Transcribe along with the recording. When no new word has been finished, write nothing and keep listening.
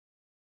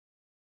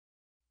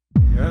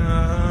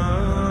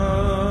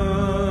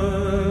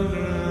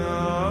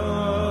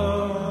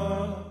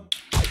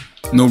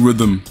No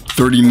rhythm,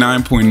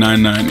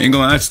 39.99. Ain't gonna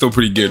lie, that's still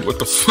pretty good. What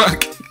the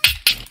fuck?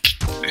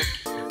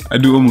 I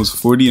do almost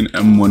 40 in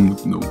M1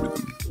 with no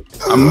rhythm.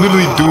 I'm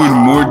literally doing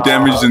more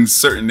damage than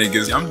certain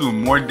niggas. I'm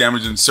doing more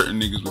damage than certain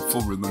niggas with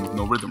full rhythm with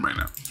no rhythm right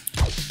now.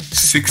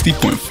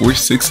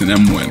 60.46 in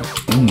M1.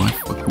 Oh my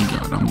fucking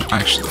god, I'm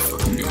actually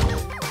fucking good.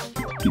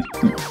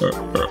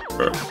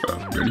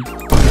 Ready?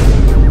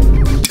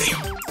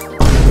 Damn.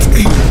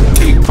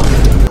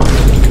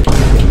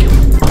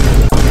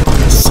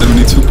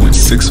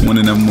 72.61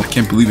 in M1.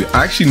 Can't believe it.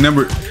 I actually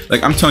never,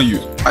 like, I'm telling you,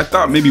 I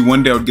thought maybe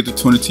one day I would get to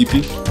 200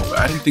 TP, but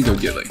I didn't think I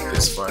would get like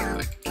this far.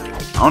 Like,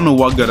 I don't know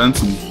what got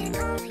onto me.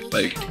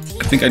 Like,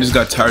 I think I just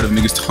got tired of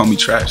niggas calling me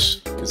trash.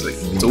 It's like,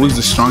 it's always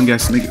the strong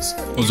ass niggas.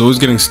 I was always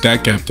getting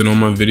stat capped in all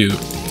my videos.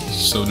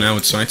 So now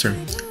it's my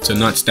turn to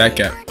not stat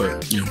cap,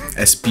 but, you know,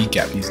 SB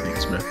cap these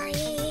niggas, bro.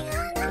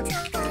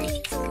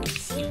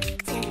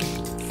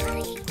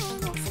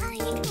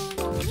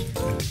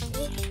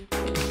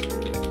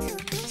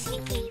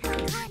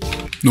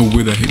 No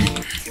way that hit me.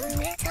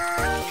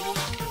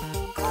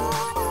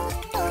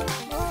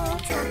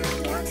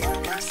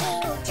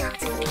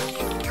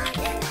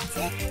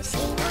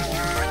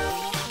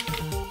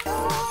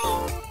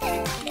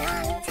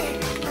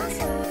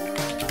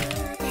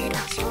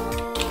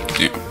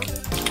 Damn.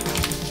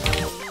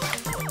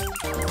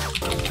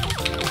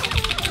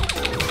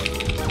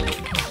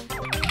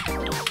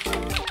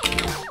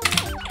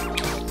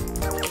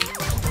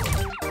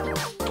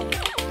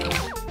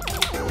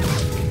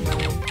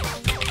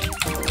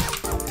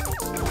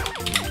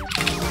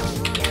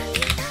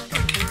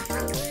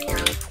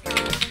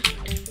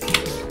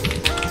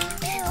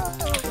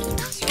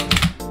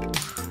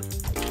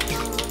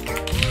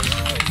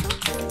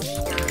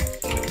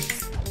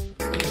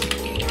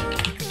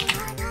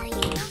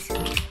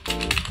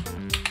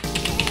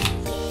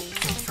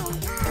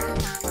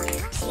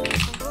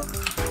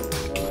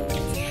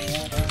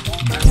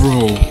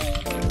 Bro,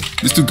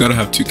 this dude gotta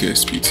have 2k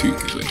SP too,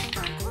 cause like,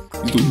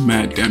 he's doing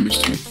mad damage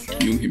to me.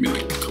 He only hit me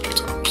like a couple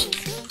times.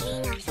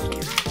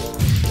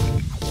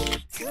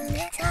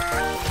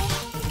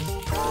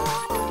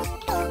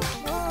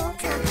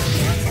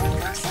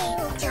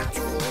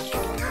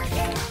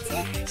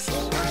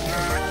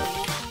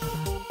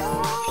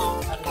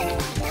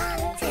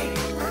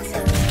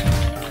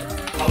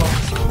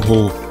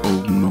 Oh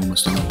no, my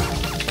stomach.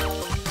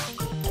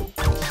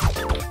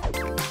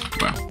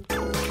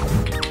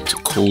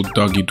 Cold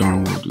doggy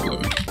darn world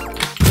 11.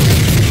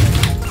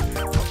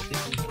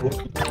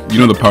 You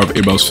know the power of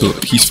airball's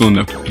he's feeling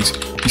the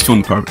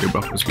power of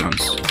airball, let's be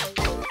honest.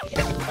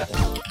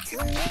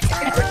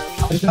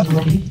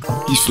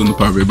 He's feeling the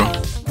power of airball.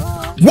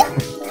 What?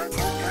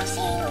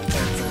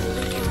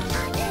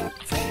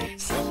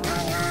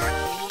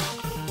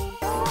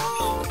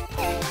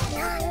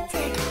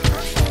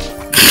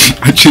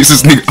 I chased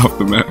this nigga off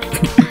the map.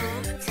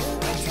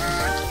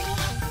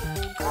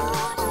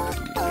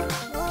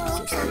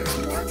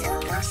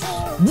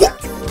 What?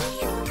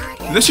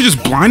 Did that shit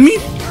just blind me?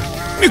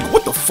 Nigga,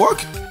 what the fuck?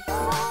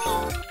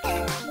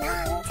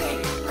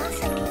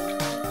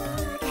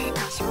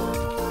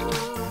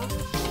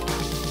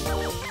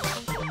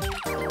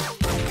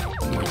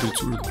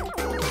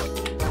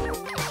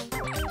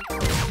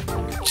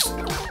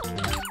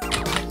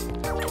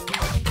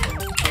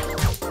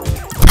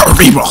 Power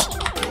reroll!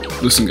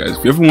 Listen guys,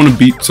 if you ever want to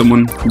beat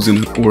someone who's in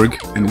an org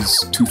and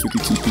is 250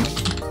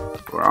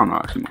 TP, or I don't know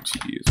actually what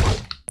TP is,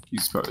 but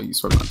he's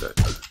probably not that.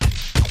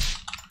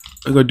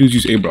 All you gotta do is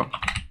use Abra.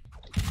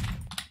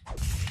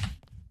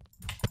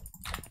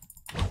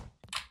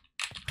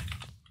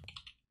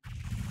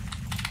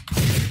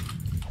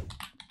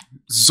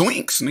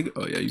 Zoinks, nigga.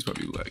 Oh yeah, he's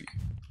probably laggy.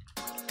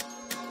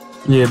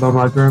 Yeah, about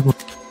my grandma.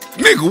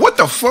 Nigga, what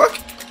the fuck?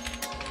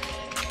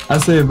 I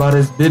say about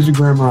his bitch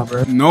grandma,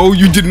 bro. No,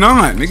 you did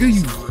not, nigga.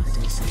 You.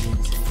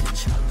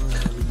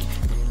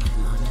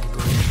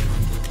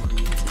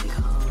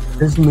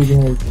 This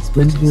nigga has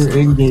Spencer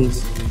in game.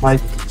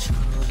 Mike.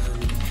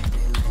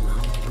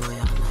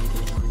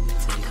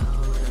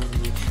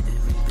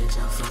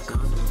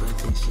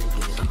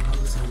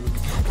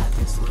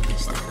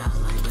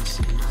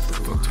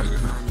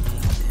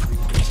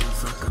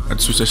 I'd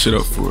switch that shit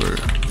up for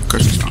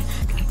Crushing Stomp.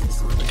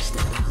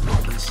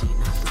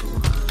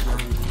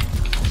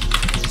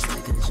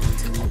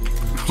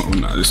 Oh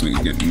nah, this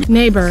nigga getting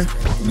neighbor.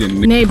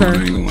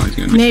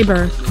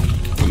 Neighbor.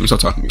 Don't stop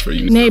talking to me for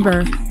you.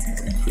 Neighbor.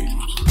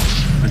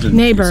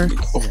 Neighbor.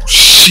 Oh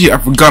shit, I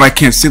forgot I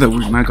can't say that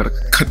word and I gotta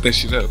cut that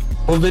shit out.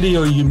 What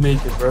video you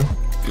making, bro?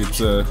 It's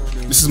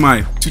this is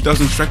my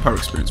 2000 strike power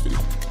experience video.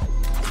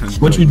 And,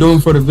 what you doing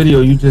for the video?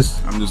 I'm just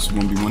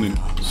 1v1ing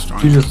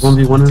strong. You just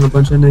 1v1ing a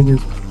bunch of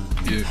niggas?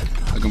 Yeah,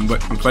 like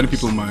I'm fighting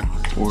people in my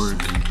org.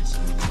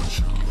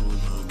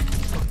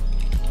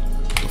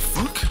 The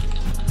fuck?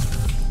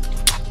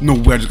 No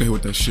way I just got hit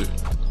with that shit.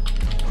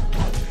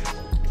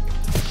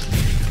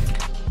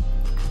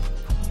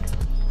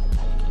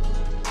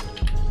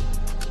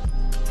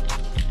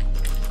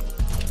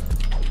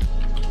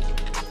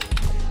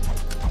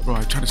 Bro,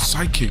 I tried to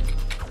sidekick.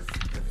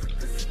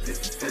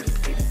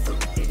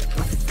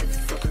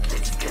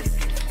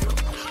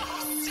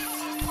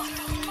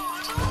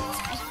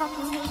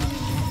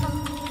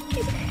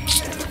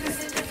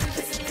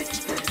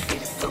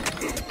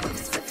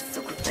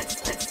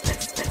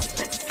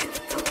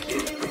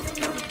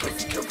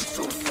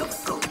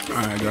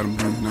 got him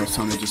home. Now it's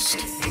time to just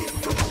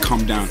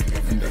calm down.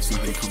 And that's not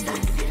how you calm down.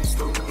 Just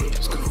calm down.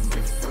 Just calm down.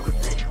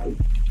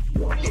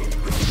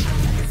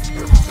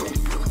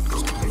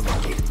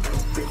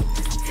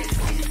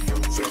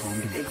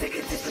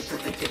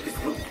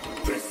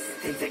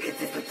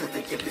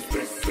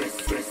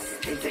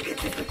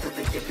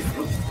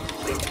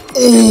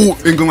 Oh,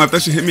 ain't gonna lie, if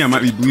that shit hit me, I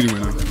might be bleeding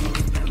right now.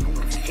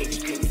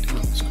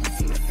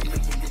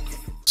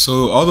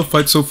 So all the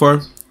fights so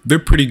far, they're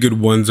pretty good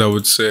ones, I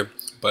would say.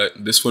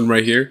 But this one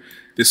right here,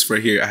 I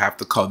have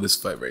to call this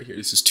fight right here.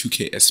 This is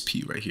 2K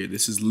SP right here.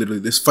 This is literally,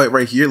 this fight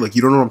right here, like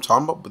you don't know what I'm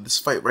talking about, but this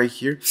fight right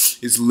here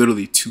is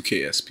literally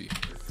 2K SP.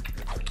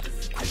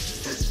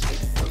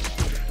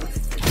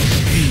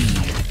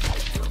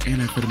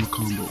 And I fed him a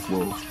combo.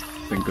 Whoa.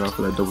 Thank God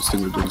for that double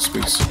stinger during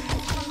space.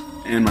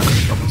 And my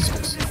double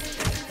space.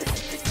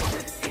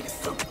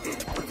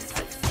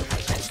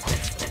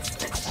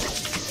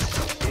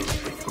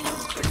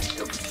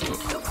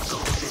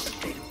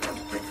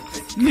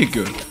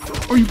 Nigga,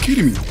 are you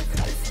kidding me?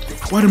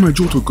 Why did my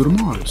Johto go to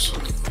Mars?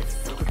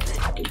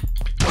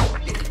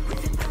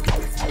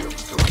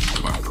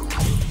 Wow.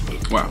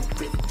 Wow.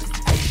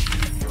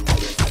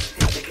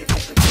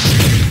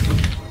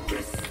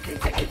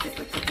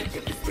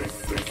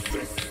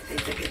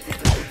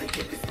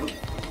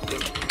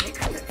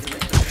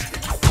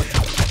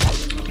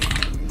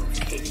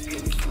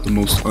 The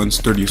most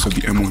unsturdiest of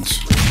the M1s.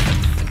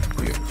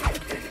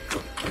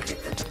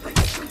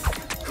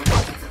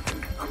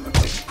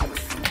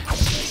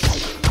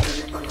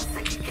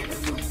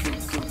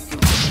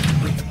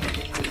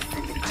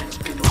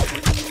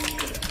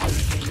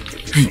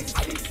 Hey,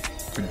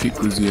 my dick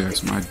glizzy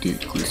ass, my dick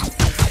glizzy.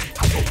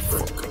 Oh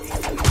fuck.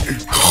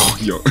 Oh,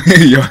 yo,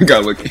 yo, I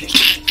got lucky.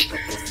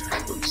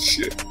 Oh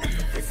shit.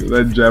 Yo,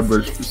 that jab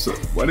rush.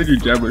 Why did your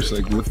jab rush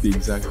like look the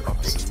exact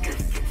opposite?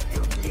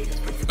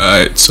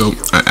 Alright, so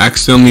I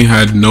accidentally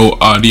had no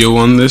audio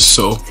on this,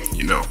 so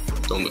you know,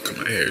 don't look at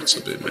my hair, it's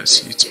a bit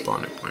messy, it's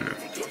bonnet pointer.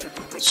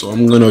 So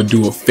I'm gonna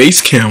do a face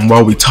cam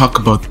while we talk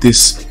about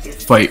this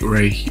fight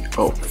right here.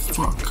 Oh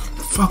fuck.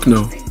 Fuck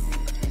no.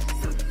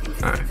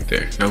 Alright,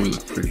 there, now we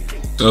look pretty.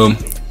 So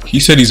he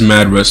said he's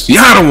mad rusty.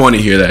 I don't wanna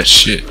hear that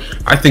shit.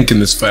 I think in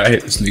this fight I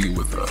hit this nigga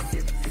with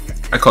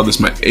I call this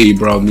my A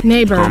bro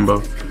neighbor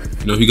combo.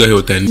 You know, he got hit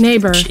with that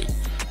neighbor shit.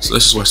 So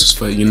let's just watch this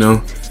fight, you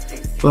know?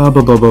 Blah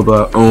blah blah blah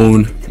blah.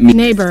 Own me.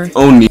 Neighbor.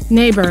 Own me.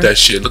 Neighbor. That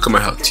shit. Look at my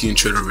health. T and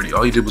trade already.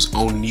 All he did was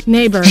own me.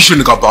 Neighbor. He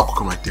shouldn't have got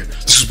Bakugan right there.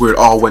 This is where it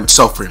all went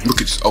south for him.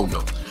 Look at this. Oh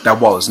no. That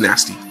wall is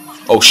nasty.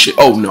 Oh shit.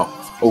 Oh no.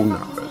 Oh no.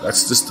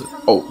 That's just the.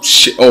 Oh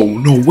shit. Oh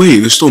no way.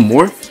 There's still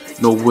more.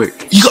 No way.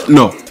 You got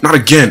no. Not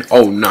again.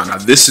 Oh no. Now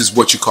this is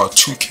what you call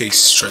 2K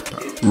strike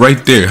power.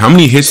 Right there. How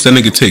many hits that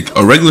nigga take?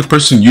 A regular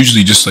person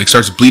usually just like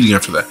starts bleeding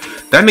after that.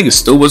 That nigga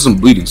still wasn't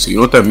bleeding. So you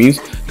know what that means?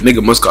 The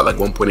nigga must got like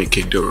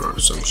 1.8k Dura or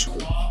some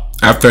shit.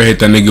 After I hit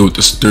that nigga with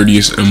the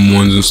sturdiest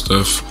M1s and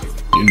stuff,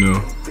 you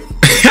know.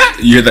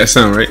 You hear that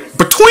sound, right?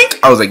 But twink!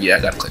 I was like, yeah, I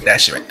gotta click that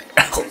shit right there.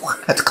 I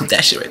had to click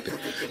that shit right there.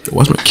 Yo,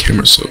 why's my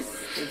camera so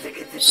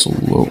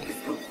low?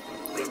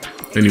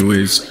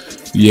 Anyways,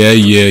 yeah.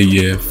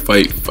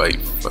 Fight,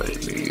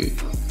 nigga.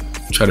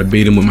 Try to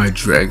bait him with my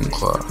Dragon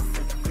Claw.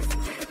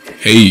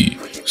 Hey,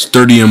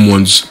 sturdy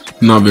M1s,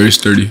 not very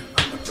sturdy.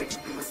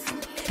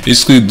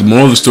 Basically, the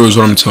moral of the story is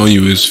what I'm telling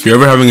you is, if you're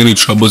ever having any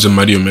troubles in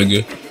Mighty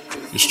Omega,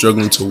 you're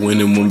struggling to win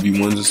in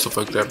 1v1s and stuff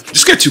like that,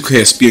 just get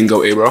 2K SP and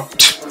go A, bro.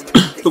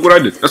 Look what I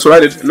did. That's what I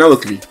did. And now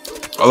look at me.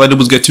 All I did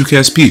was get 2K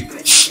SP.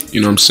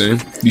 You know what I'm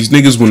saying? These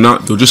niggas will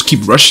not, they'll just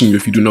keep rushing you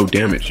if you do no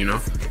damage, you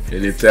know?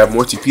 And if they have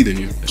more TP than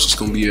you, it's just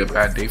gonna be a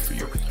bad day for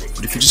you.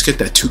 But if you just get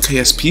that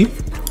 2K SP,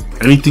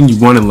 anything you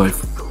want in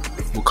life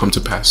will come to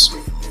pass.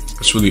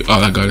 That's really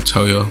all I gotta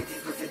tell y'all.